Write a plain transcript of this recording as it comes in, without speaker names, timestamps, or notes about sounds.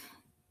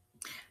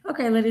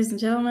Okay, ladies and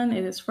gentlemen,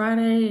 it is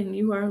Friday, and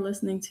you are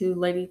listening to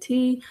Lady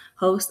T,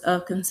 host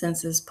of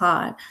Consensus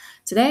Pod.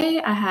 Today,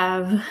 I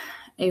have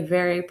a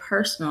very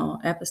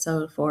personal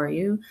episode for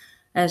you.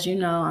 As you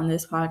know, on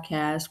this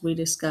podcast, we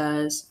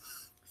discuss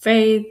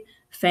faith,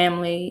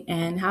 family,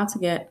 and how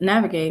to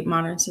navigate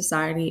modern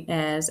society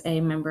as a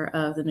member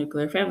of the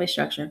nuclear family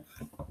structure.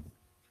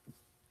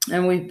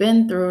 And we've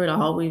been through it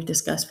all. We've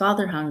discussed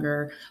father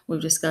hunger.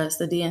 We've discussed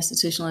the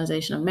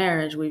deinstitutionalization of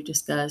marriage. We've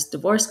discussed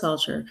divorce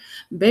culture,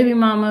 baby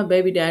mama,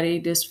 baby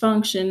daddy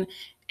dysfunction.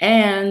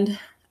 And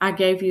I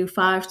gave you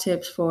 5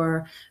 tips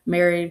for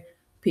married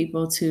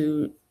people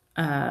to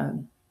uh,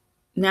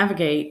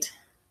 navigate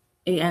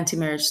a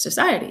anti-marriage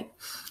society.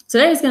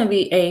 Today is going to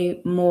be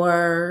a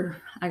more,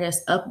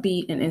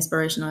 upbeat and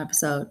inspirational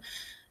episode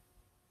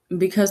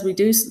because we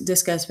do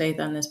discuss faith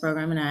on this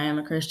program and I am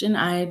a Christian.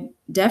 I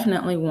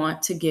definitely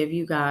want to give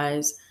you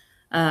guys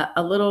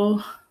a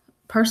little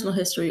personal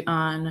history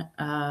on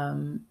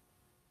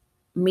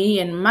me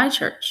and my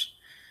church.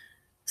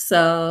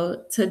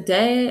 So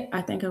today,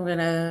 I think I'm going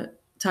to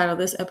title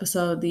this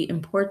episode The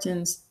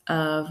Importance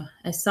of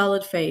a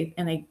Solid Faith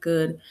and a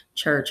Good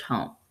Church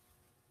Home.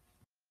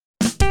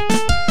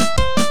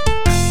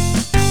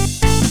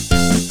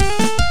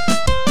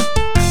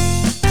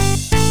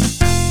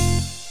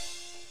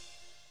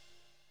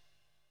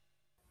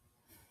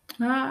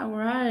 All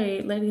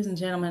right, ladies and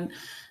gentlemen,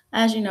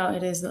 as you know,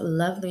 it is a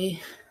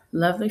lovely,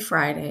 lovely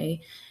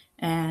Friday,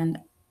 and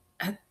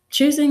I'm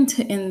choosing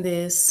to end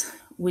this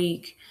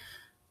week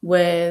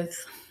with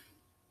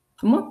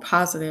a more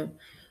positive,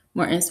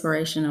 more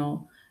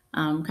inspirational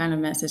kind of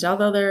message,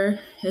 although there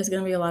is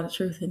going to be a lot of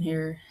truth in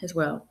here as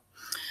well.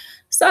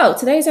 So,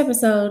 today's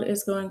episode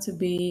is going to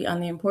be on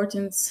the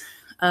importance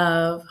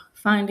of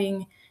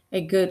finding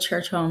a good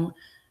church home.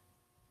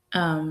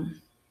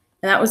 And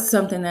that was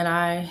something that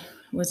I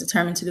was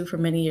determined to do for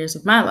many years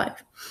of my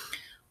life.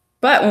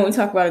 But when we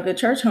talk about a good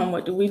church home,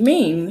 what do we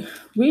mean?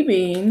 We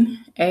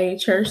mean a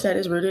church that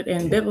is rooted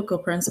in biblical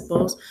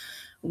principles,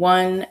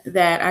 one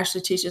that actually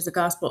teaches the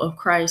gospel of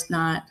Christ,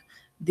 not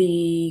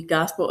the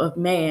gospel of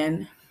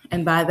man.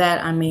 And by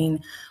that, I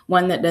mean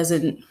one that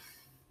doesn't,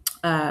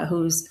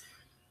 whose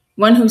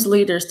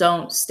leaders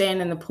don't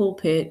stand in the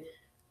pulpit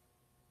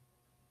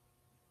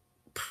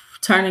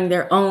turning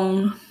their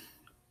own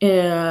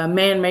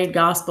man-made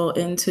gospel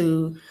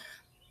into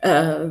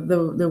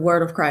the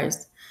word of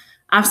Christ.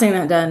 I've seen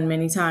that done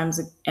many times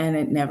and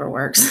it never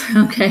works.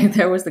 Okay.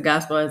 There was the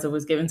gospel as it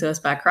was given to us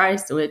by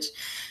Christ, which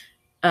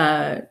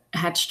had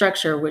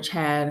structure, which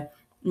had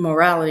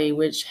morality,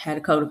 which had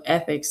a code of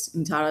ethics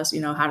and taught us,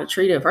 how to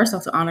treat it. First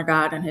off, to honor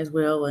God and his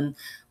will and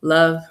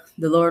love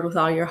the Lord with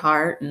all your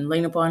heart and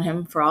lean upon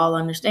him for all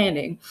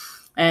understanding.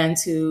 And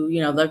to,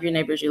 love your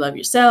neighbors, you love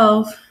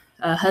yourself,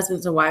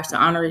 husbands and wives to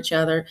honor each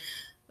other.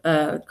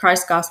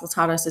 Christ's gospel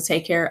taught us to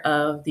take care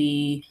of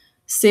the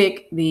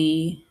sick,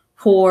 the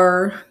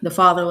poor, the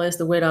fatherless,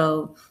 the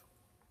widow,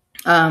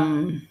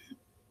 to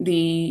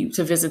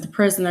visit the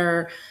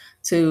prisoner,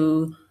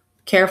 to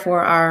care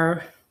for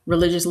our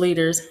religious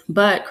leaders.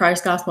 But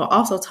Christ's gospel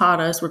also taught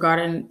us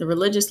regarding the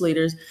religious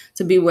leaders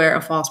to beware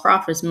of false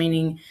prophets,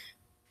 meaning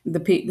the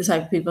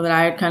type of people that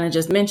I had kind of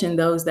just mentioned,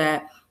 those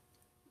that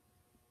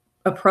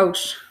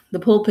approach the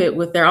pulpit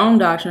with their own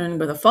doctrine,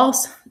 with a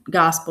false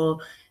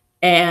gospel,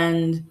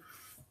 and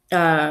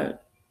try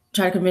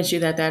to convince you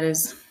that that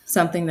is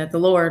something that the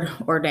Lord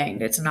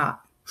ordained. It's not.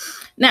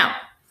 Now,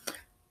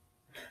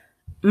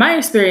 my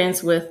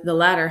experience with the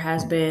latter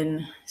has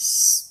been,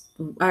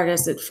 I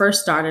guess it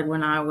first started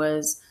when I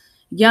was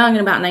young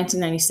in about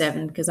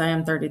 1997, because I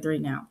am 33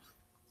 now.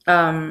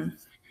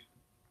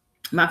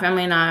 My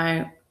family and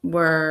I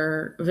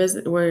were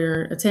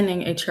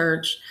attending a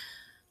church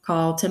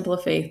called Temple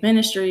of Faith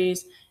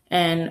Ministries.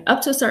 And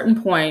up to a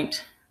certain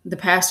point, the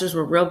pastors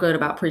were real good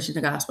about preaching the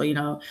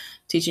gospel,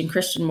 teaching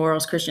Christian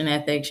morals, Christian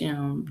ethics,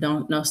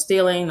 no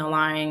stealing, no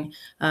lying,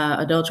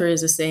 adultery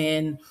is a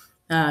sin,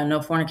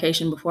 no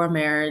fornication before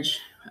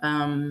marriage,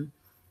 how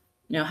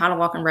to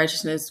walk in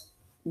righteousness,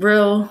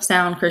 real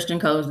sound Christian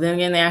codes. Then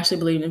again, they actually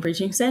believed in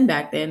preaching sin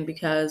back then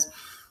because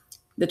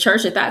the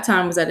church at that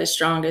time was at its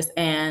strongest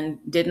and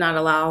did not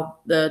allow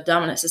the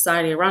dominant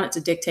society around it to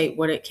dictate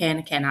what it can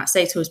and cannot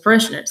say to its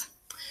parishioners.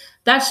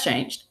 That's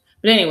changed.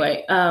 But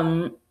anyway,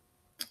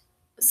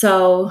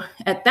 so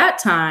at that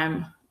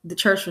time, the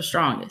church was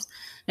strongest.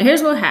 Now,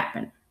 here's what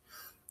happened.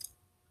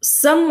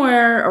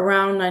 Somewhere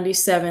around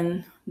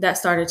 97, that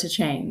started to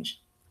change.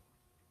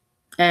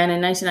 And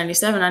in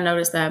 1997, I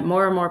noticed that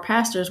more and more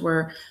pastors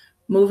were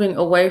moving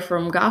away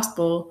from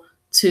gospel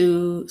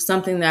to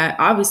something that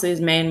obviously is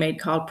man-made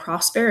called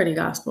prosperity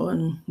gospel.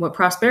 And what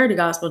prosperity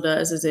gospel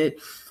does is it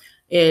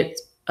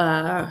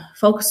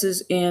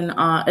focuses in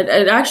on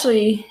it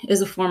actually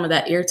is a form of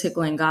that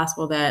ear-tickling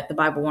gospel that the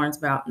Bible warns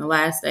about in the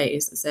last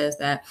days. It says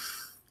that,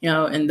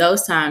 in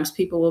those times,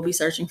 people will be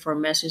searching for a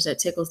message that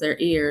tickles their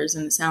ears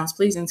and it sounds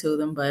pleasing to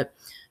them, but,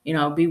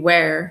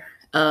 beware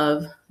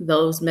of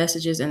those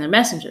messages and their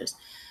messengers.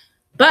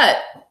 But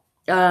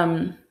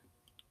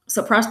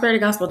so prosperity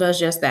gospel does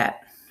just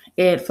that.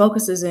 It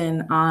focuses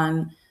in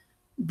on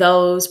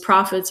those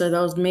prophets or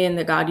those men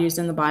that God used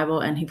in the Bible,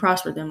 and he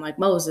prospered them, like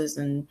Moses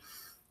and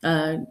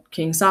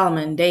King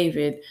Solomon,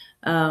 David,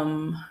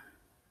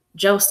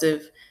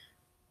 Joseph.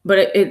 But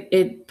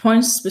it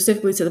points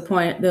specifically to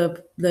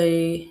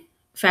the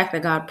fact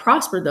that God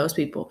prospered those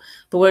people.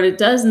 But what it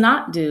does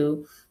not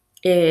do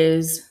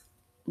is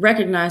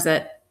recognize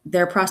that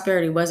their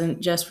prosperity wasn't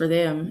just for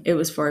them, it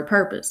was for a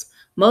purpose.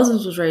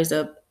 Moses was raised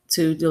up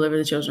to deliver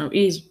the children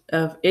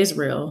of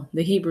Israel,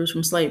 the Hebrews,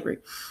 from slavery.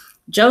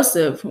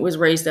 Joseph was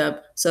raised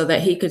up so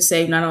that he could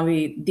save not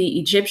only the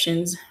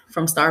Egyptians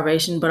from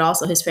starvation, but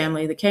also his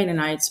family, the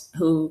Canaanites,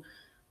 who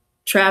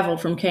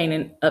traveled from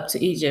Canaan up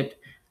to Egypt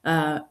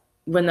uh,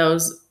 when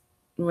those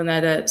when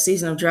that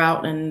season of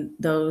drought and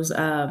those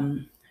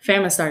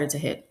famines started to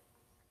hit.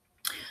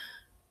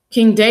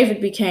 King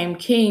David became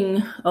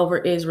king over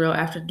Israel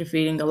after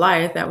defeating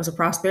Goliath. That was a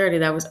prosperity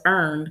that was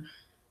earned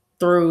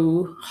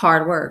through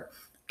hard work.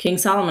 King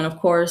Solomon, of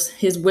course,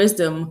 his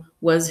wisdom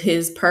was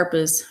his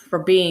purpose for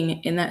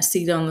being in that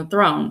seat on the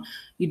throne.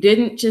 You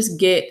didn't just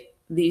get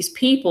these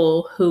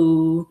people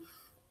who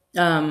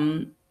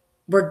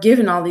were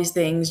given all these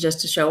things just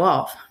to show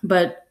off,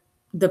 but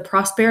the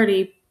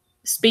prosperity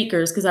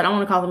speakers, because I don't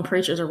want to call them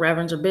preachers or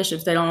reverends or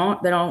bishops, they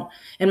don't,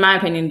 in my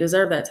opinion,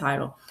 deserve that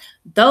title.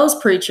 Those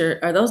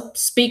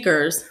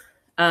speakers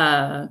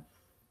uh,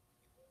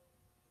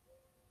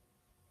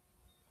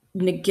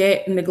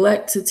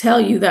 neglect to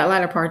tell you that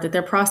latter part, that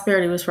their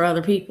prosperity was for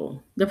other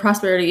people. Their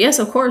prosperity, yes,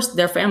 of course,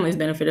 their families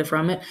benefited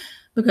from it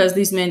because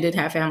these men did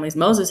have families.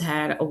 Moses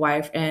had a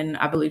wife and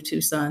I believe two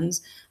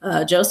sons.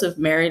 Joseph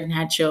married and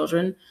had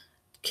children.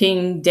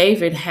 King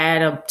David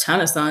had a ton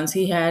of sons.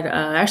 He had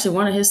actually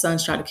one of his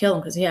sons tried to kill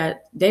him because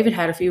David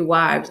had a few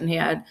wives,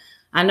 and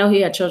I know he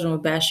had children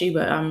with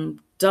Bathsheba.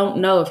 Don't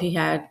know if he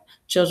had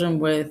children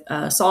with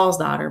Saul's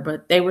daughter,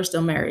 but they were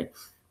still married.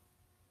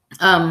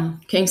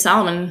 King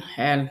Solomon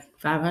had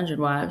 500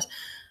 wives.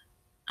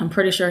 I'm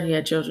pretty sure he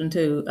had children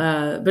too.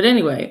 But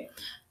anyway,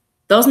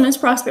 those men's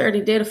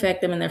prosperity did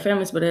affect them and their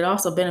families, but it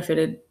also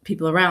benefited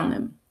people around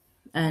them,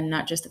 and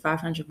not just the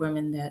 500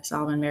 women that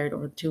Solomon married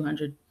or the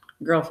 200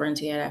 girlfriends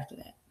he had after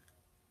that.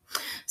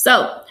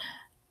 So,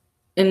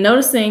 in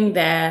noticing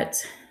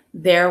that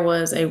there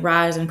was a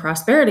rise in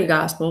prosperity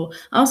gospel,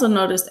 I also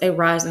noticed a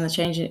rise in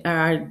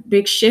a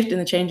big shift in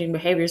the changing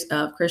behaviors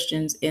of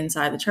Christians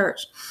inside the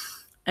church.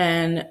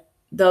 And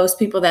those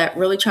people that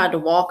really tried to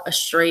walk a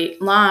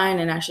straight line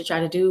and actually try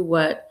to do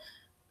what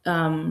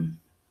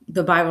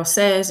the Bible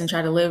says and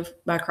try to live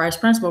by Christ's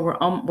principle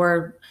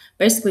were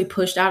basically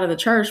pushed out of the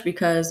church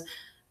because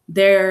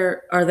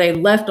they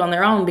left on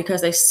their own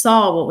because they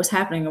saw what was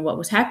happening. And what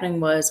was happening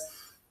was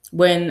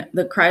when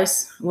the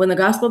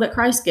gospel that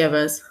Christ gave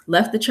us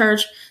left the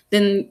church,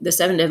 then the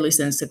seven deadly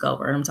sins took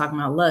over. And I'm talking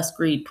about lust,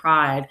 greed,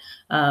 pride,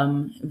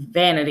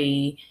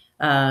 vanity,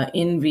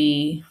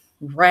 envy,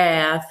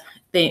 wrath,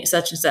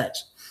 such and such.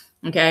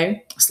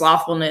 Okay,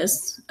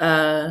 slothfulness,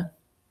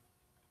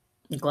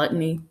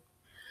 gluttony.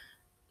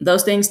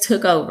 Those things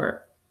took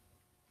over,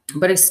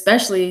 but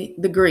especially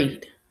the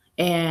greed.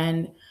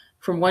 And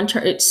from one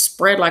church, it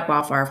spread like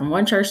wildfire. From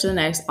one church to the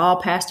next, all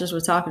pastors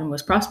were talking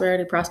was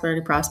prosperity,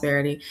 prosperity,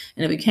 prosperity,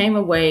 and it became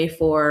a way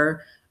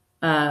for,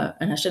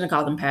 and I shouldn't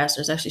call them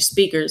pastors, actually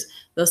speakers.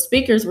 Those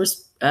speakers were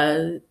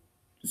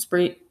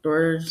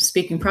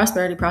speaking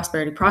prosperity,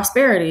 prosperity,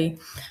 prosperity,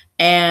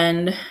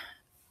 and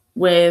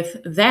with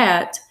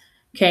that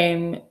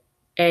came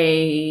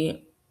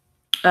a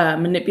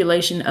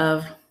manipulation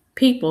of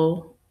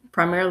people,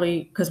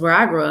 primarily because where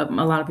I grew up, a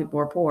lot of people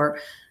were poor,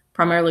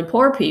 primarily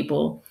poor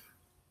people,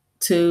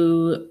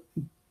 to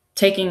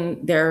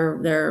taking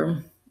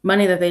their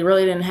money that they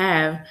really didn't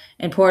have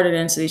and poured it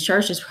into these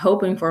churches,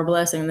 hoping for a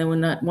blessing. And then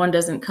when one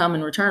doesn't come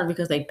in return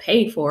because they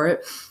paid for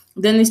it,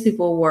 then these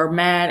people were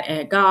mad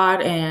at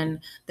God and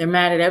they're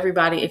mad at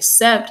everybody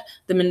except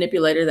the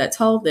manipulator that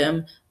told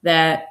them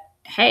that,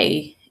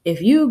 hey,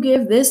 if you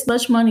give this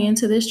much money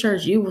into this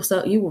church, you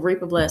will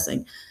reap a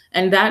blessing.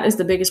 And that is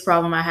the biggest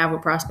problem I have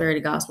with prosperity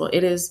gospel.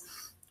 It is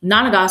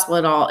not a gospel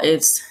at all.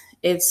 It's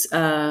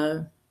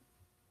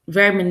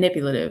very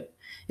manipulative.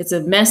 It's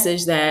a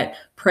message that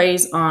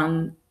preys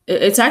on.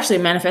 It's actually a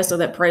manifesto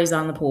that preys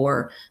on the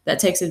poor, that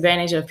takes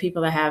advantage of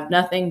people that have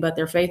nothing but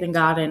their faith in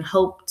God and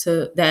hope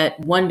that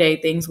one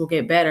day things will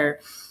get better.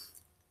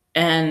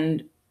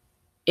 And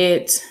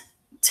it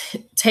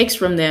takes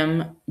from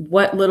them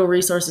what little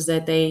resources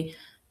that they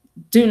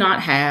do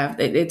not have.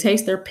 It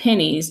takes their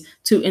pennies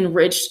to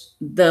enrich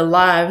the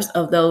lives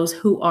of those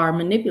who are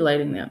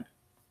manipulating them.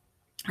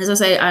 As I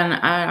say,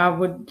 I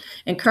would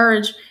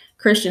encourage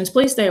Christians,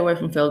 please stay away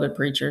from feel-good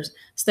preachers.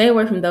 Stay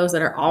away from those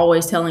that are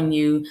always telling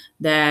you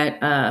that,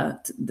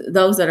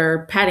 those that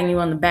are patting you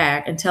on the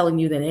back and telling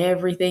you that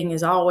everything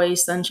is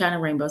always sunshine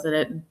and rainbows.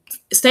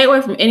 Stay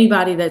away from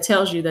anybody that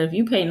tells you that if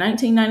you pay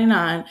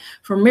 $19.99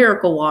 for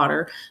miracle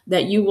water,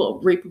 that you will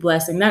reap a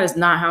blessing. That is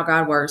not how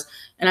God works.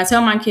 And I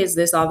tell my kids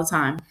this all the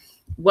time.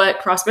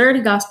 What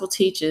prosperity gospel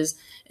teaches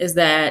is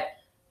that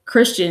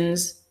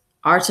Christians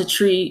are to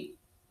treat,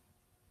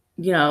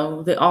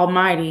 the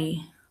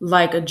Almighty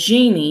like a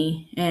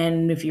genie.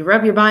 And if you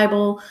rub your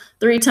Bible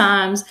 3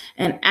 times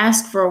and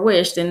ask for a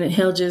wish, then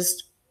he'll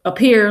just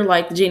appear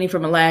like the genie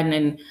from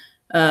Aladdin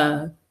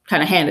and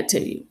kind of hand it to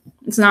you.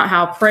 It's not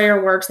how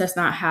prayer works. That's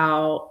not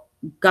how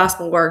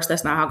gospel works.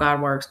 That's not how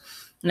God works.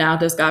 Now,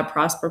 does God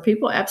prosper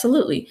people?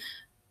 Absolutely.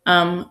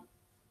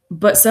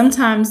 But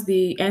sometimes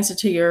the answer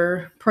to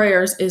your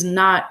prayers is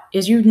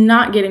you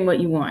not getting what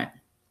you want.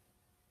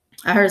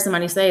 I heard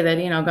somebody say that,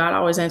 God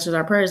always answers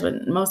our prayers,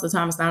 but most of the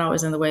time it's not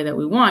always in the way that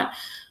we want.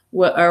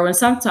 Or when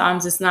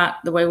sometimes it's not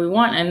the way we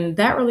want. And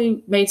that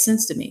really made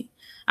sense to me.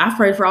 I've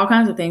prayed for all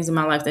kinds of things in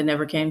my life that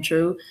never came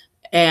true.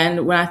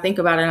 And when I think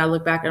about it and I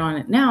look back on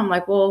it now, I'm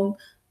like, well,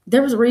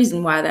 there was a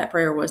reason why that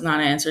prayer was not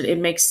answered. It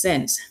makes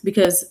sense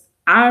because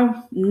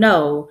I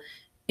know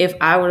if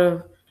I would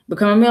have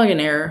become a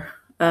millionaire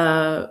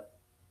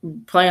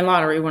playing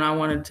lottery when I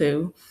wanted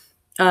to,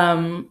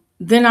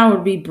 then I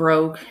would be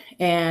broke.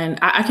 And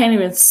I can't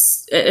even,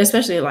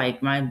 especially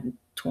like my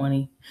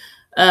 20,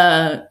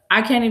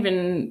 I can't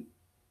even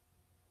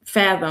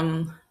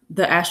fathom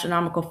the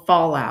astronomical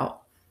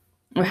fallout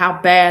or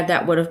how bad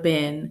that would have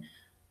been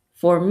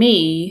for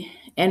me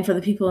and for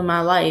the people in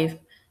my life,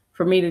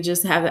 for me to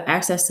just have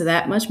access to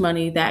that much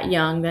money, that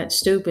young, that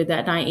stupid,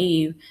 that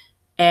naive,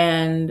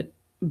 and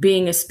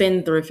being a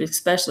spendthrift,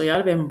 especially. I'd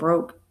have been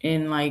broke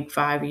in like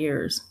 5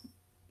 years.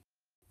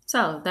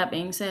 So, that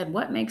being said,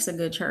 what makes a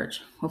good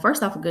church? Well,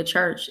 first off, a good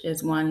church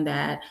is one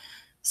that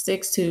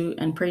sticks to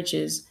and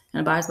preaches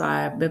and abides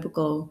by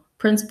biblical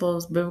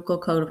principles, biblical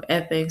code of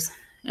ethics,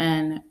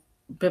 and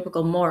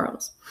biblical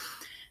morals.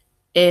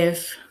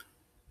 If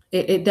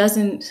it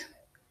doesn't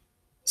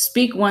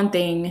speak one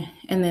thing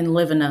and then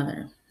live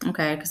another,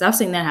 okay? Because I've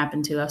seen that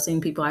happen too. I've seen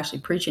people actually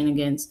preaching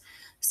against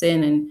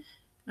sin and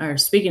or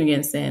speaking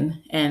against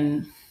sin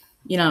and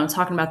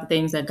talking about the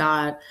things that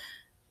God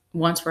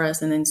wants for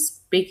us and then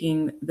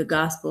speaking the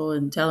gospel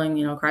and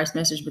telling Christ's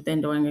message, but then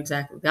doing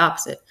exactly the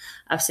opposite.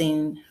 I've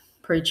seen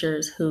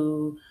preachers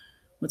who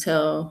will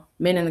tell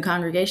men in the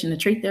congregation to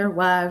treat their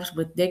wives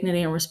with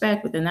dignity and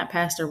respect, but then that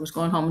pastor was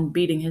going home and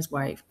beating his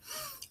wife.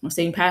 I've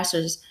seen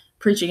pastors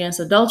preach against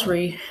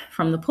adultery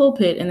from the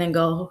pulpit and then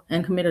go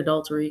and commit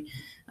adultery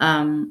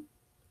after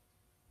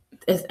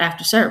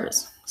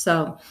service.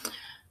 So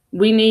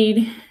we need,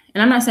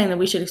 and I'm not saying that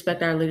we should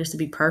expect our leaders to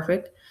be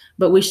perfect,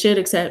 but we should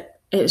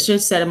it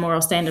should set a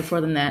moral standard for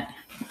them that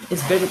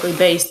is biblically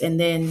based and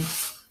then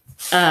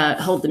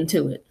hold them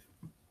to it.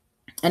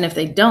 And if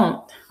they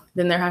don't,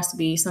 then there has to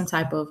be some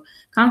type of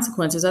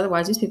consequences.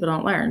 Otherwise, these people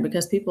don't learn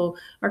because people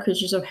are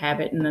creatures of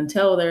habit. And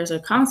until there's a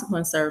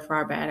consequence served for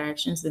our bad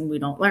actions, then we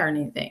don't learn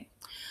anything.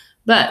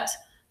 But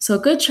so a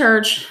good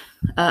church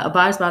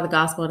abides by the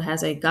gospel. It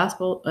has a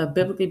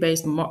biblically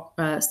based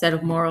set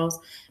of morals,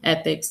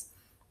 ethics.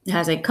 It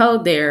has a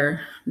code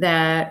there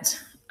that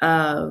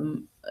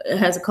it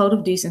has a code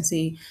of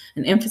decency,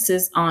 an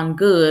emphasis on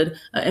good,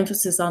 an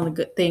emphasis on the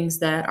good things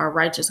that are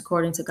righteous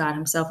according to God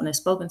himself and is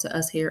spoken to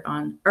us here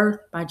on earth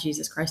by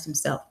Jesus Christ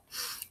himself.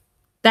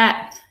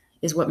 That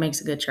is what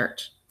makes a good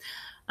church.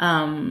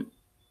 And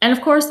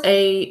of course,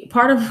 a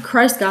part of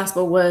Christ's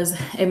gospel was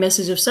a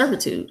message of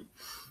servitude.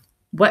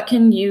 What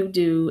can you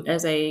do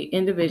as an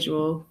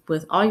individual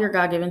with all your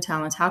God-given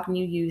talents? How can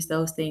you use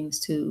those things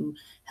to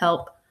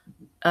help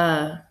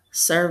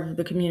serve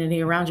the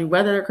community around you,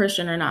 whether they're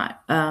Christian or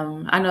not?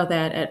 I know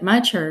that at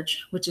my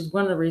church, which is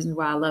one of the reasons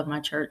why I love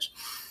my church,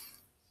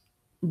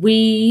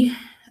 we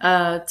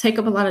take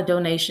up a lot of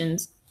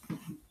donations,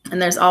 and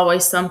there's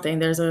always something.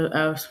 There's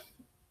a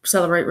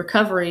Celebrate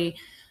Recovery,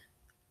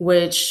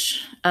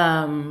 which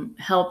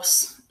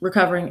helps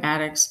recovering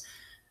addicts,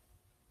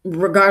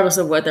 regardless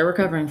of what they're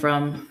recovering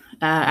from,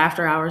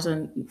 after hours,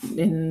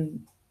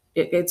 and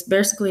it's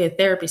basically a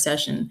therapy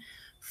session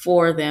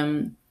for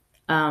them.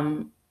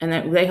 And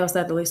that they host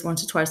that at least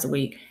once or twice a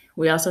week.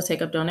 We also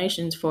take up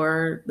donations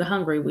for the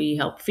hungry. We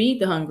help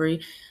feed the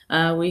hungry.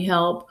 We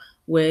help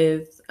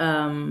with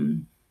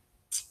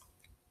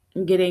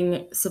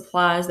getting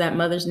supplies that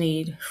mothers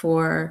need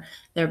for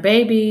their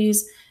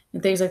babies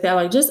and things like that.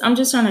 I'm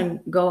just trying to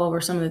go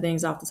over some of the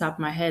things off the top of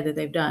my head that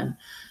they've done.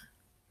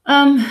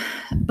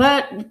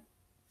 But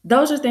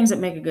those are things that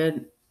make a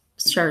good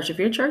church. If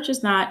your church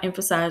is not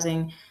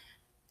emphasizing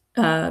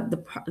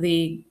the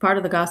part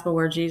of the gospel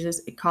where Jesus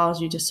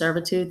calls you to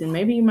servitude, then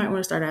maybe you might want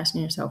to start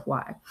asking yourself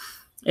why.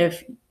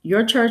 If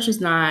your church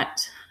is not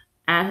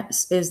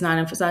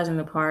emphasizing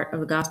the part of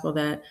the gospel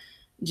that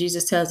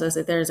Jesus tells us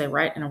that there is a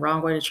right and a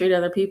wrong way to treat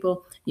other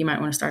people, you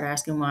might want to start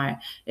asking why.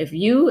 And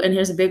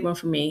here's a big one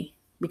for me,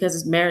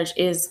 because marriage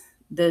is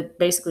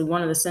basically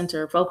one of the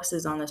center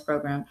focuses on this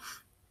program.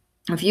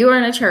 If you are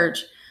in a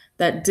church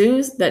that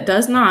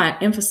does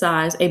not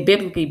emphasize a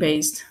biblically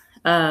based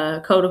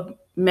code of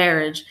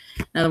marriage,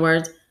 in other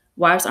words,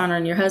 wives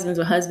honoring your husbands,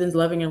 with husbands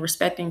loving and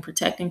respecting,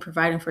 protecting,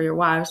 providing for your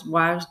wives,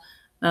 love,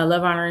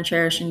 honor, and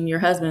cherishing your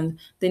husband,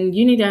 then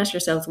you need to ask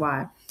yourselves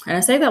why. And I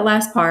say that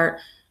last part,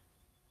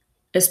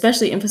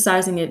 especially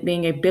emphasizing it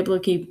being a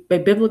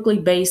biblically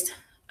based,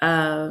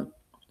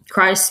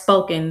 Christ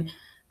spoken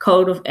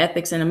code of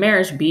ethics in a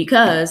marriage,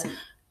 because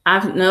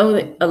I know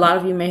that a lot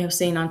of you may have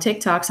seen on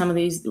TikTok some of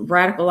these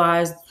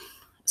radicalized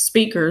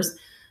speakers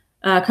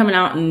coming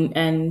out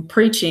and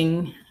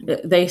preaching.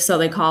 They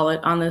call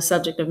it on the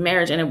subject of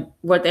marriage, and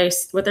what they're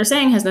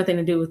saying has nothing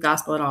to do with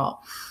gospel at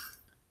all.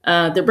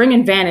 They're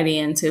bringing vanity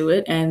into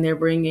it, and they're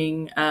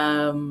bringing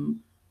a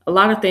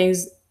lot of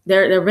things.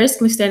 They're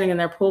basically standing in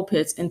their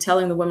pulpits and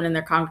telling the women in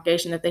their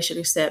congregation that they should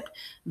accept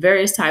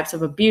various types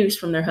of abuse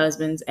from their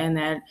husbands, and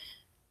that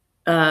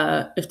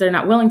if they're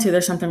not willing to,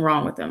 there's something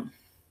wrong with them.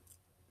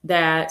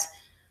 That,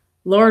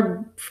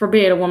 Lord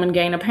forbid, a woman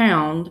gain a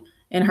pound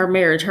in her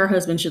marriage, her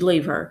husband should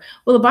leave her.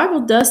 Well, the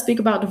Bible does speak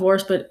about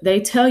divorce, but they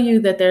tell you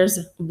that there's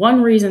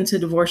one reason to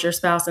divorce your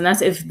spouse, and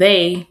that's if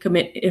they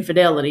commit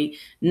infidelity,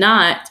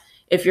 not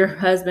if your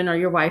husband or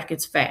your wife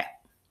gets fat.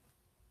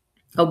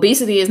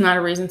 Obesity is not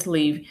a reason to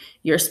leave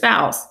your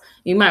spouse.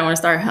 You might want to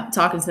start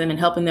talking to them and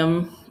helping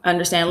them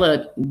understand,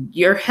 look,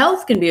 your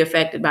health can be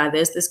affected by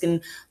this. This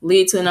can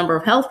lead to a number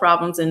of health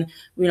problems, and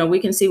we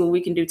can see what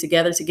we can do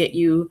together to get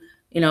you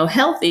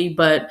healthy.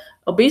 But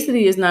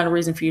obesity is not a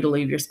reason for you to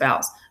leave your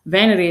spouse.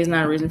 Vanity is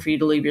not a reason for you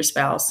to leave your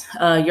spouse.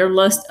 Your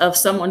lust of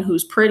someone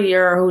who's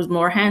prettier or who's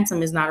more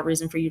handsome is not a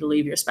reason for you to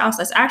leave your spouse.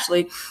 That's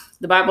actually,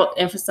 the Bible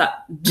emphasized,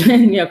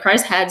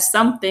 Christ had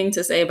something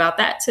to say about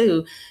that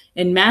too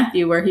in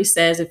Matthew, where he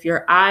says, if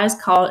your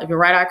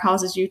right eye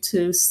causes you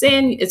to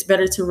sin, it's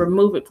better to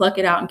remove it, pluck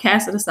it out, and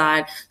cast it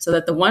aside, so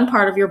that the one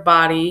part of your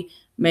body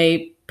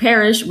may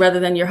perish rather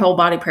than your whole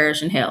body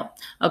perish in hell.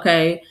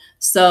 Okay.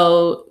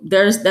 So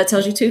that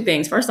tells you two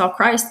things. First off,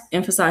 Christ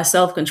emphasized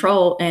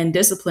self-control and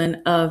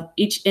discipline of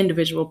each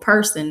individual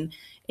person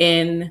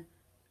in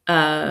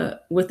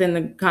within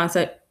the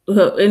concept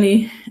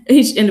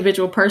each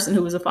individual person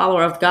who was a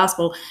follower of the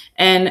gospel.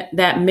 And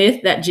that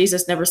myth that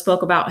Jesus never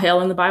spoke about hell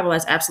in the Bible,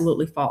 that's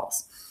absolutely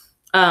false.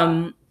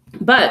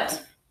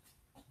 But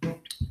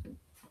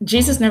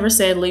Jesus never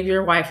said, leave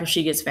your wife if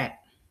she gets fat.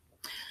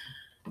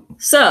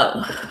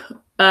 So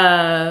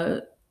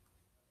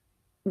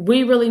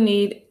we really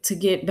need to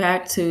get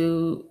back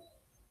to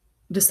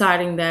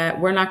deciding that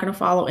we're not going to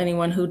follow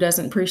anyone who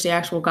doesn't preach the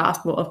actual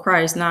gospel of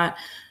Christ,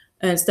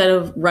 instead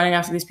of running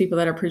after these people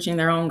that are preaching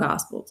their own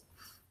gospels.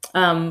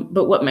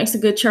 But what makes a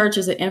good church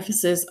is an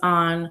emphasis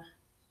on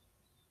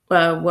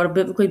what a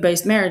biblically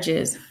based marriage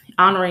is: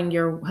 honoring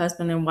your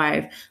husband and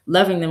wife,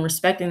 loving them,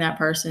 respecting that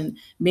person,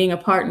 being a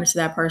partner to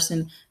that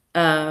person,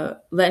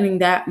 letting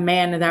that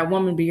man or that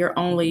woman be your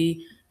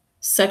only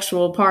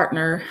sexual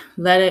partner,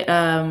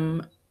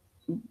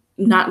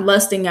 not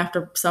lusting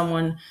after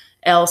someone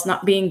else,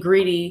 not being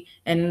greedy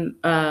and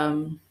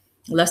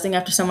lusting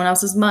after someone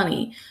else's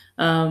money,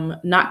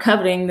 not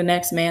coveting the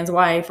next man's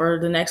wife or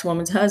the next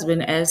woman's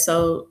husband.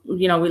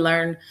 We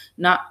learn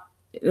not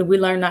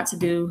to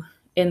do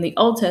in the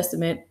Old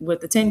Testament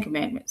with the 10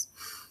 Commandments.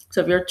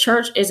 So if your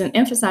church isn't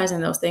emphasizing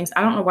those things,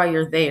 I don't know why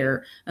you're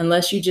there,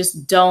 unless you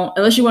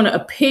want to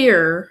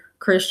appear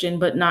Christian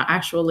but not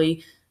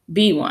actually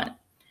be one.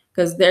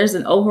 Because there's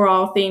an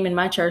overall theme in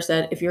my church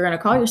that if you're going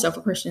to call yourself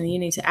a Christian, you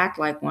need to act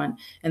like one.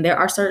 And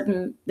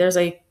there's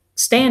a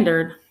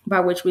standard by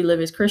which we live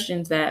as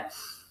Christians that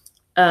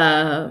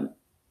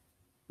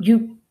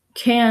you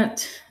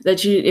can't,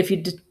 if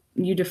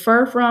you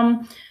defer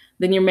from,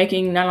 then you're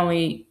making not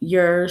only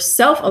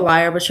yourself a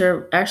liar, but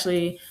you're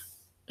actually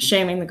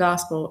shaming the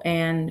gospel.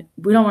 And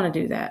we don't want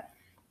to do that.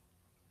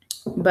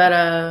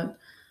 But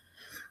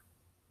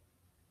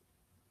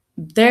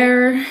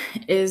there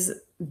is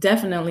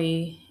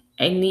definitely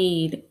a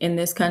need in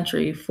this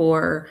country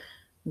for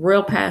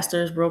real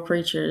pastors, real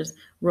preachers,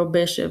 real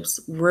bishops,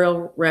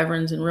 real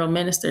reverends, and real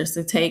ministers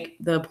to take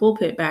the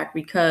pulpit back,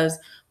 because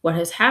what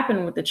has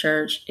happened with the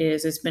church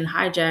is it's been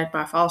hijacked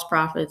by false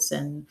prophets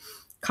and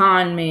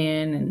con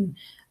men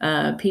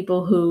and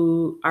people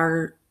who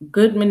are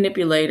good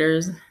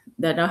manipulators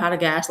that know how to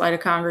gaslight a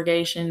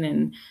congregation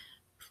and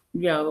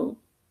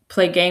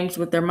play games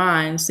with their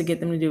minds to get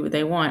them to do what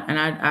they want. And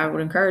I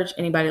would encourage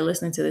anybody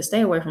listening to this,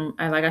 stay away from,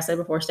 like I said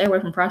before, stay away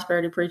from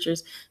prosperity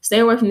preachers. Stay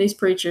away from these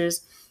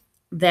preachers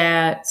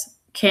that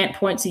can't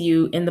point to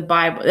you in the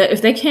Bible.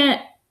 If they can't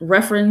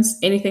reference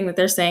anything that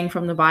they're saying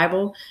from the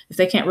Bible, if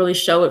they can't really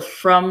show it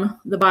from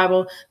the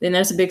Bible, then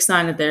there's a big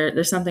sign that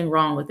there's something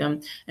wrong with them.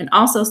 And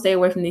also stay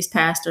away from these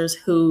pastors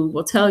who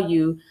will tell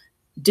you,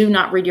 do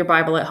not read your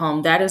Bible at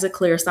home. That is a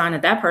clear sign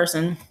that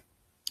person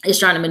is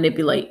trying to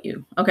manipulate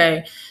you.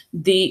 Okay.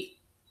 The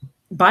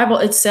Bible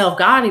itself,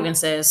 God even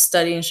says,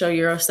 study and show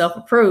yourself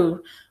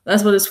approved.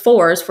 That's what it's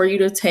for. It's for you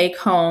to take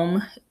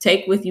home,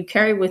 take with you,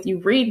 carry with you,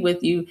 read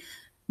with you,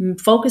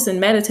 focus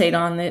and meditate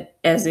on it,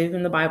 as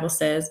even the Bible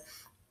says.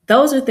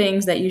 Those are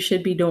things that you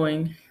should be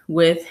doing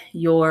with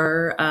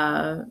your,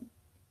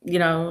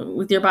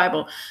 with your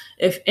Bible.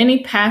 If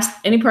any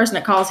person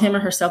that calls him or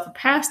herself a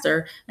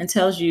pastor and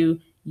tells you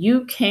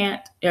you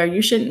can't, or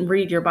you shouldn't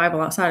read your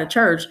Bible outside of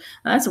church,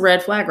 that's a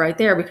red flag right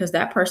there, because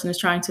that person is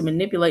trying to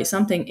manipulate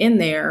something in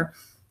there,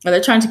 or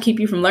they're trying to keep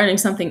you from learning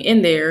something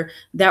in there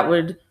that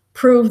would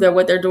prove that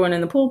what they're doing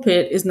in the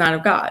pulpit is not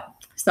of God.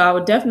 So I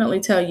would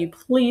definitely tell you,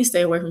 please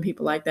stay away from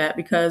people like that,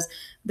 because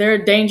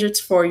they're dangerous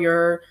for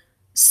your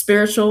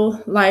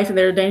spiritual life, and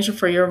they're a danger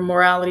for your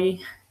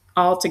morality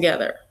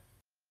altogether.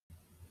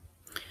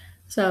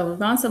 So we've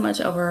gone so much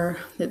over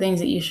the things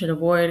that you should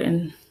avoid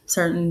in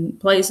certain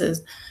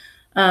places.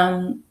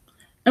 Um,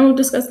 and we've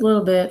discussed a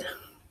little bit,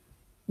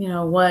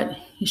 what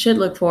you should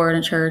look for in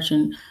a church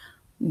and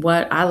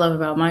what I love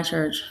about my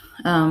church.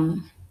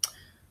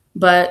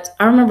 But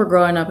I remember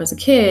growing up as a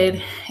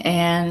kid,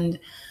 and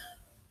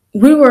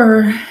we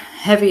were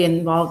heavy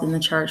involved in the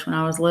church when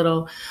I was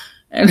little.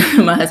 And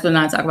my husband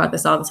and I talk about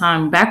this all the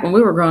time. Back when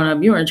we were growing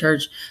up, you were in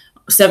church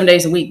 7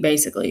 days a week,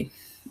 basically.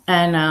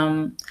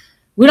 And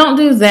we don't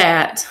do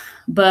that,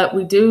 but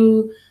we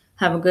do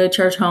have a good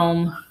church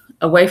home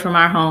away from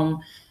our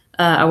home,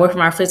 away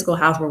from our physical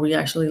house where we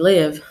actually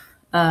live,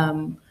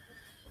 that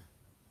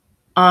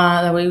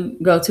we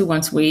go to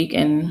once a week.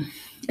 And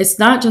it's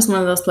not just one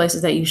of those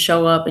places that you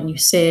show up and you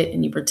sit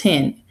and you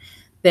pretend.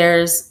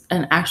 There's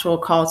an actual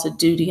call to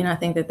duty. And I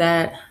think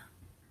that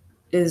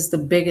is the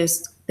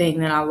biggest thing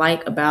that I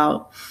like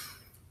about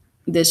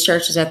this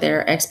church, is that there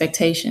are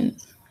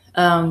expectations.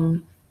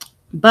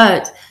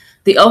 But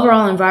the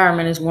overall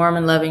environment is warm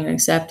and loving and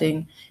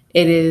accepting.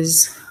 It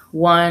is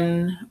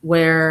one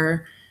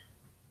where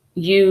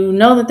you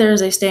know that there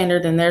is a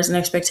standard and there's an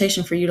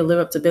expectation for you to live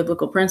up to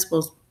biblical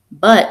principles,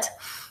 but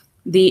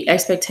the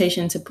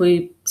expectation to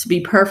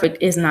be perfect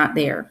is not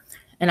there.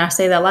 And I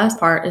say that last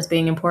part is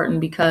being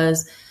important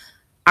because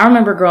I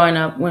remember growing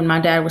up when my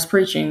dad was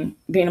preaching,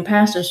 being a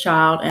pastor's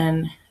child,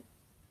 and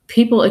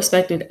people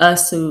expected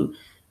us to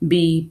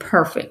be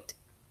perfect,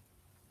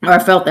 or I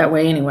felt that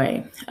way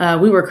anyway.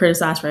 We were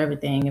criticized for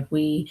everything.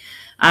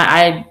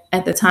 I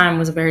at the time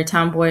was very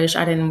tomboyish.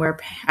 I didn't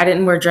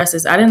wear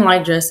dresses. I didn't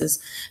like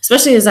dresses,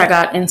 especially as I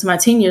got into my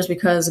teen years,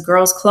 because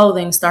girls'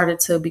 clothing started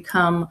to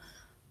become,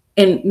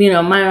 in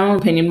my own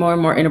opinion, more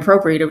and more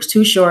inappropriate. It was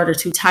too short or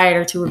too tight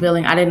or too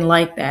revealing. I didn't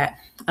like that.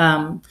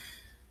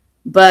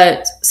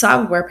 But so I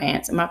would wear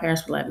pants, and my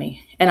parents would let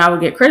me, and I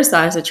would get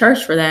criticized at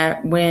church for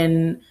that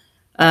when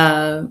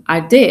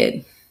I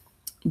did.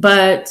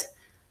 But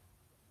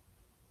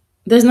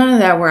there's none of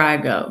that where I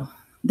go.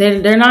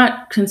 They're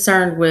not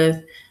concerned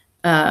with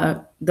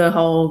the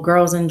whole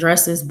girls in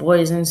dresses,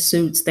 boys in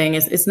suits thing.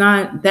 It's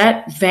not,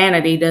 that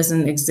vanity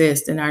doesn't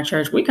exist in our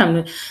church.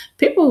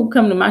 People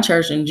come to my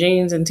church in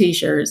jeans and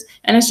t-shirts,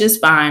 and it's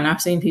just fine.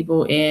 I've seen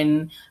people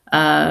dressed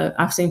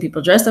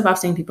up. I've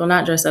seen people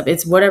not dressed up.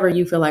 It's whatever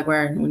you feel like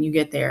wearing when you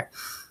get there.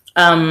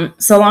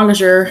 So long as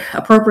you're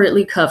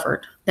appropriately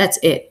covered, that's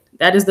it.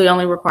 That is the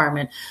only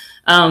requirement.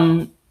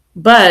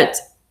 But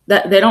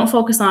that they don't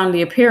focus on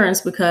the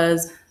appearance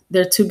because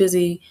they're too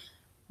busy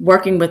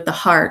working with the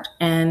heart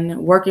and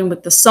working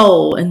with the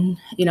soul, and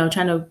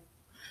trying to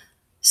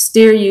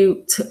steer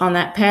you on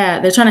that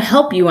path. They're trying to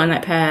help you on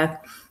that path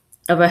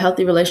of a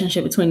healthy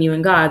relationship between you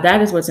and God.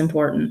 That is what's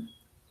important.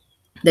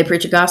 They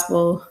preach a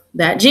gospel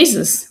that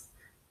Jesus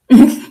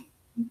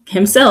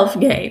himself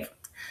gave.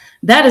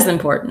 That is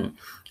important.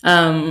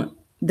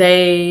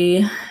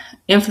 They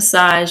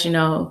emphasize,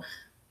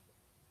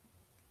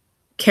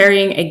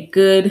 carrying a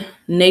good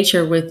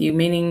nature with you,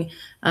 meaning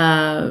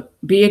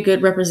be a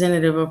good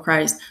representative of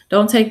Christ.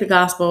 Don't take the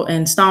gospel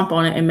and stomp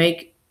on it and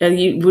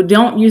we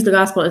don't use the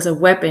gospel as a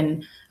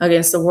weapon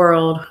against the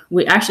world.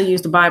 We actually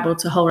use the Bible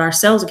to hold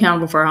ourselves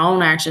accountable for our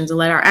own actions and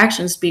let our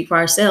actions speak for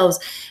ourselves,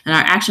 and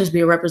our actions be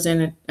a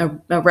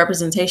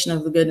representation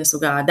of the goodness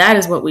of God. That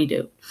is what we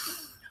do.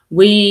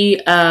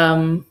 We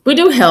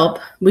do help.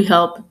 We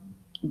help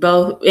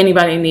both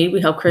anybody in need.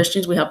 We help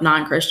Christians. We help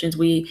non-Christians.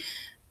 We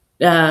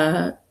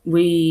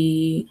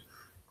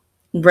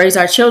raise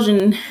our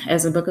children,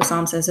 as the book of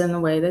Psalms says, in the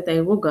way that they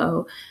will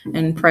go,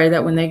 and pray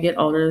that when they get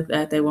older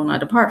that they will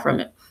not depart from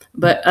it.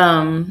 But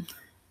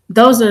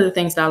those are the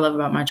things that I love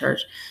about my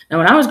church. Now,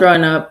 when I was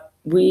growing up,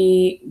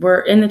 we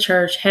were in the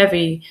church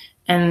heavy,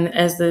 and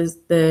as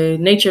the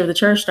nature of the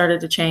church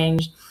started to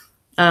change,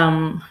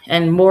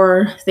 and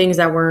more things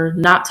that were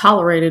not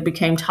tolerated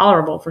became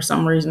tolerable for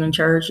some reason in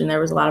church, and there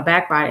was a lot of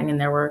backbiting,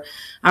 and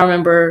I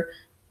remember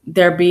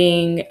there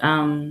being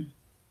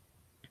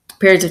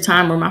periods of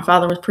time where my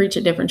father would preach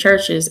at different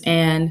churches,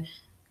 and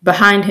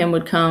behind him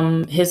would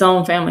come his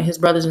own family, his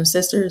brothers and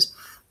sisters,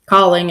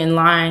 calling and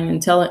lying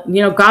and telling,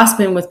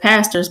 gossiping with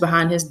pastors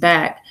behind his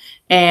back.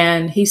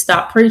 And he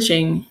stopped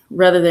preaching,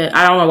 rather than,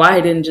 I don't know why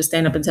he didn't just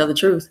stand up and tell the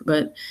truth,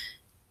 but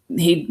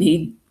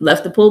he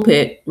left the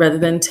pulpit rather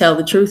than tell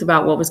the truth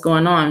about what was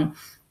going on.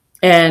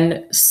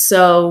 And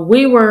so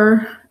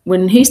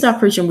when he stopped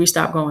preaching, we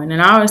stopped going.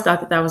 And I always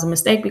thought that was a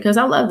mistake, because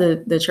I love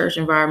the church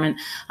environment.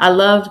 I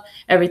loved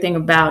everything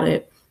about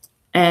it.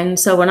 And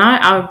so when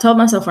I told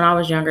myself when I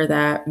was younger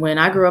that when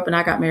I grew up and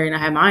I got married and I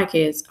had my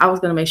kids, I was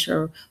going to make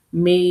sure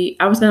me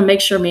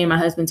and my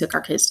husband took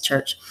our kids to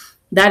church.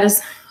 That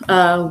is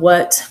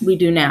what we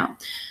do now.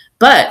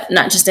 But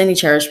not just any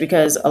church,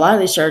 because a lot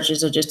of these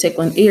churches are just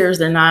tickling ears.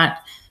 They're not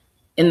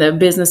in the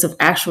business of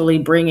actually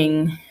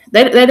bringing,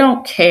 they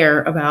don't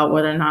care about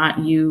whether or not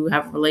you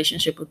have a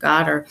relationship with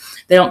God, or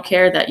they don't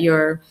care that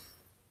you're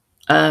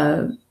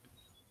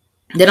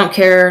They don't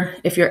care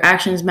if your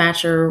actions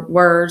match your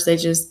words.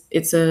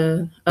 It's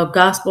a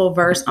gospel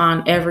verse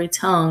on every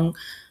tongue,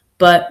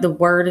 but the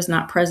word is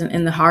not present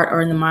in the heart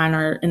or in the mind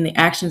or in the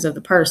actions of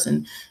the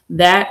person.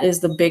 That is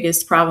the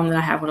biggest problem that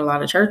I have with a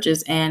lot of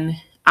churches, and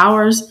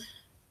ours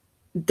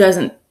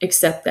doesn't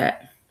accept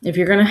that. If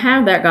you're going to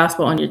have that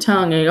gospel on your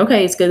tongue, and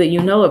okay, it's good that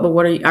you know it, but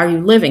what are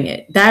you living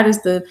it? That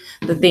is the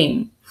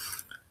thing.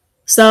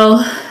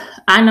 So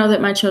I know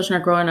that my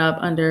children are growing up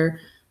under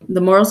the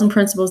morals and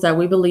principles that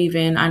we believe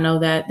in. I know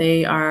that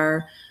they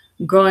are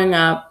growing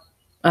up,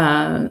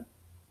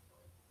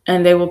 and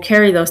they will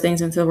carry those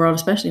things into the world,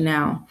 especially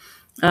now.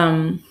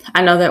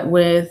 I know that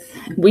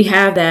we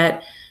have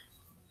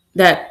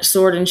that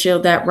sword and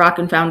shield, that rock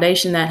and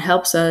foundation that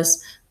helps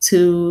us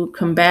to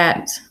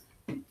combat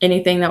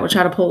anything that would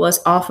try to pull us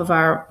out of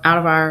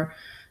our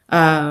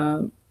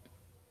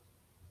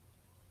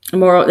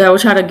moral, that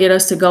would try to get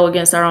us to go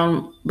against our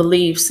own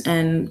beliefs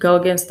and go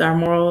against our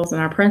morals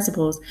and our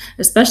principles,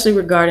 especially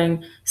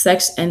regarding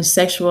sex and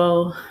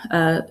sexual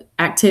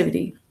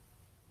activity,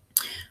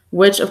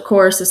 which of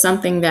course is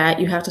something that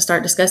you have to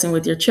start discussing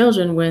with your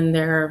children when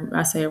they're,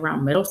 I say,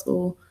 around middle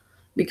school,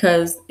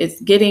 because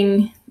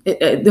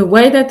the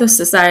way that the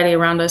society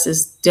around us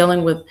is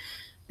dealing with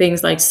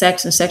things like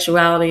sex and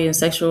sexuality and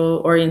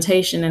sexual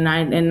orientation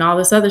and all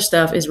this other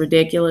stuff is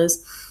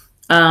ridiculous.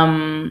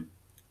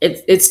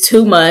 It's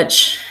too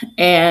much,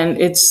 and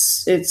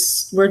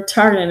we're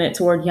targeting it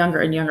toward younger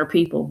and younger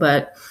people,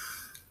 but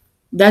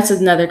that's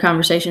another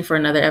conversation for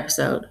another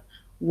episode.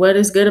 What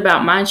is good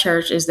about my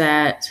church is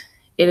that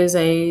it is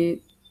a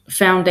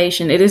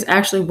foundation. It is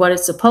actually what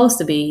it's supposed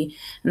to be,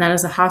 and that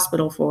is a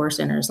hospital for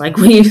sinners. Like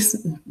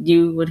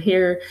you would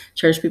hear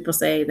church people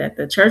say that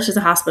the church is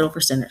a hospital for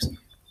sinners,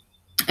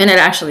 and it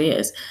actually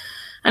is.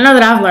 I know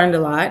that I've learned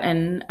a lot,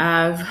 and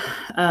I've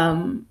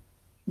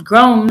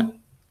grown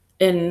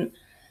in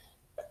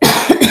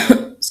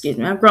excuse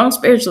me, I've grown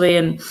spiritually,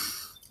 and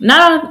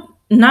not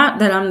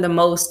that I'm the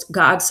most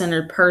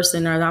God-centered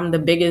person or that I'm the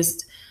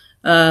biggest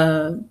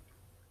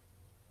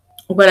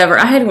whatever.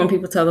 I hate it when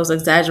people tell those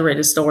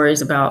exaggerated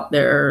stories about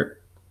their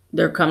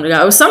coming to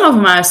God. Some of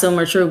them I assume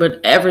are true,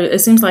 but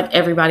it seems like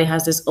everybody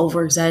has this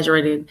over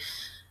exaggerated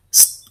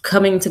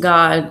coming to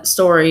God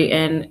story,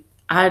 and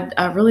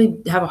I really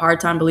have a hard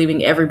time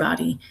believing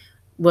everybody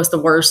was the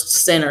worst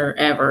sinner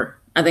ever.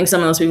 I think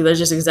some of those people are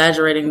just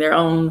exaggerating their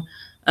own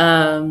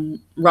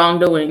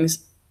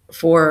wrongdoings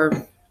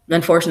for,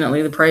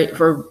 unfortunately,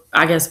 for,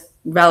 I guess,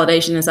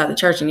 validation inside the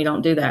church, and you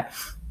don't do that.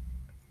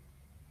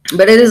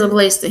 But it is a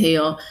place to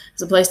heal.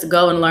 It's a place to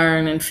go and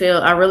learn and feel.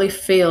 I really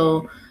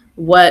feel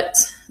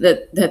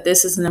that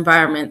this is an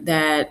environment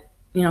that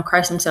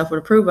Christ Himself would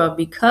approve of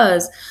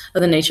because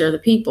of the nature of the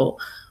people.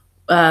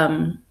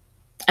 And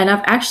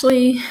I've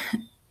actually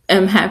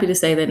am happy to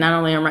say that not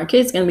only are my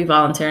kids going to be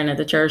volunteering at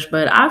the church,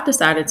 but I've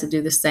decided to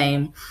do the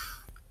same.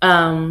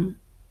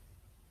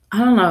 I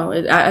don't know.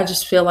 I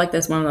just feel like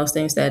that's one of those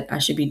things that I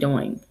should be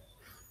doing.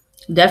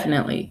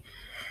 Definitely.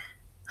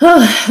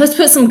 Let's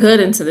put some good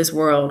into this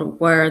world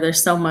where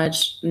there's so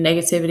much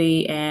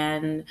negativity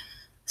and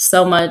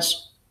so much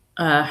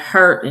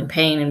hurt and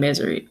pain and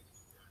misery.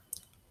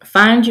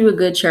 Find you a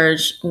good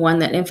church, one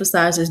that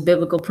emphasizes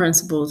biblical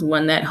principles,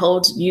 one that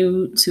holds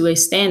you to a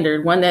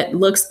standard, one that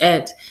looks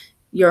at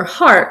your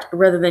heart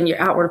rather than your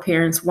outward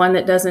appearance, one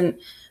that doesn't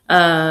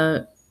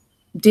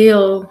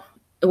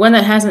one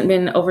that hasn't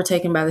been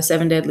overtaken by the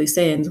 7 deadly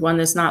sins, one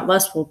that's not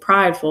lustful,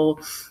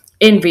 prideful,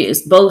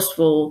 envious,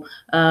 boastful,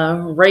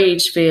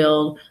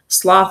 rage-filled,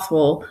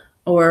 slothful,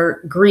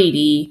 or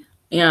greedy.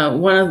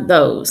 One of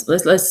those.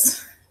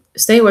 Let's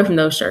stay away from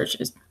those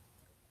churches.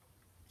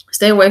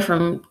 Stay away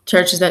from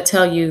churches that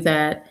tell you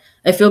that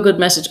a feel-good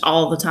message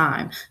all the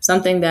time,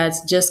 something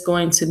that's just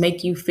going to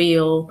make you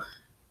feel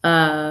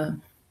that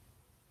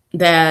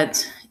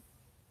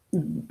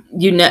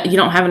you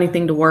don't have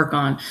anything to work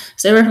on.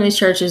 Stay away from these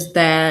churches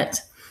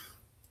that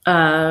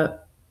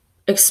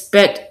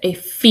expect a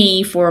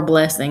fee for a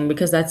blessing,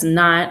 because that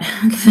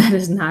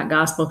is not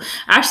gospel.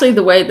 Actually,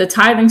 the way the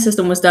tithing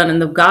system was done in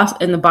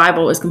the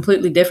Bible is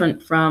completely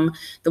different from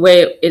the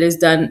way it is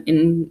done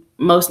in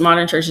most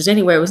modern churches.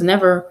 Anyway, it was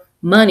never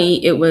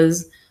money; it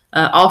was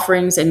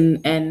offerings,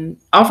 and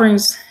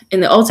offerings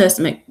in the Old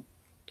Testament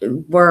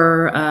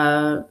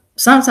were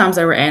sometimes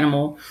they were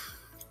animal.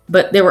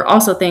 But there were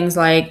also things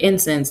like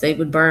incense. They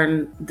would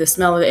burn the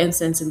smell of the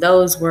incense, and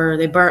those were,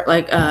 they burnt,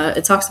 like,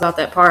 it talks about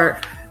that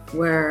part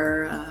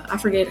where I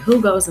forget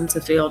who goes into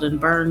the field and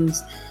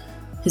burns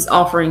his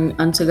offering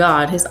unto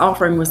God. His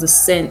offering was the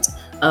scent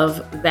of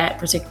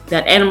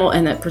that animal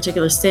and that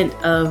particular scent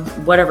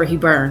of whatever he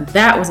burned.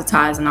 That was a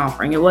tithe and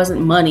offering. It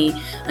wasn't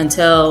money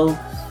until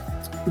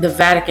the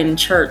Vatican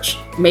Church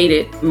made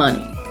it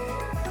money.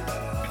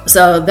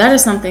 So that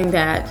is something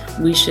that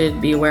we should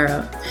be aware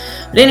of.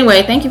 But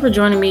anyway, thank you for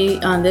joining me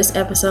on this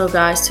episode,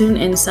 guys. Tune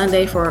in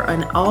Sunday for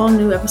an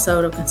all-new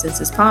episode of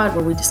Consensus Pod,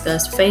 where we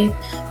discuss faith,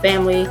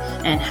 family,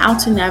 and how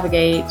to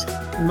navigate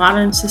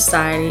modern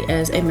society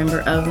as a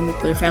member of the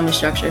nuclear family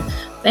structure.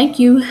 Thank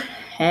you.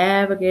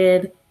 Have a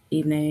good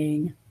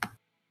evening.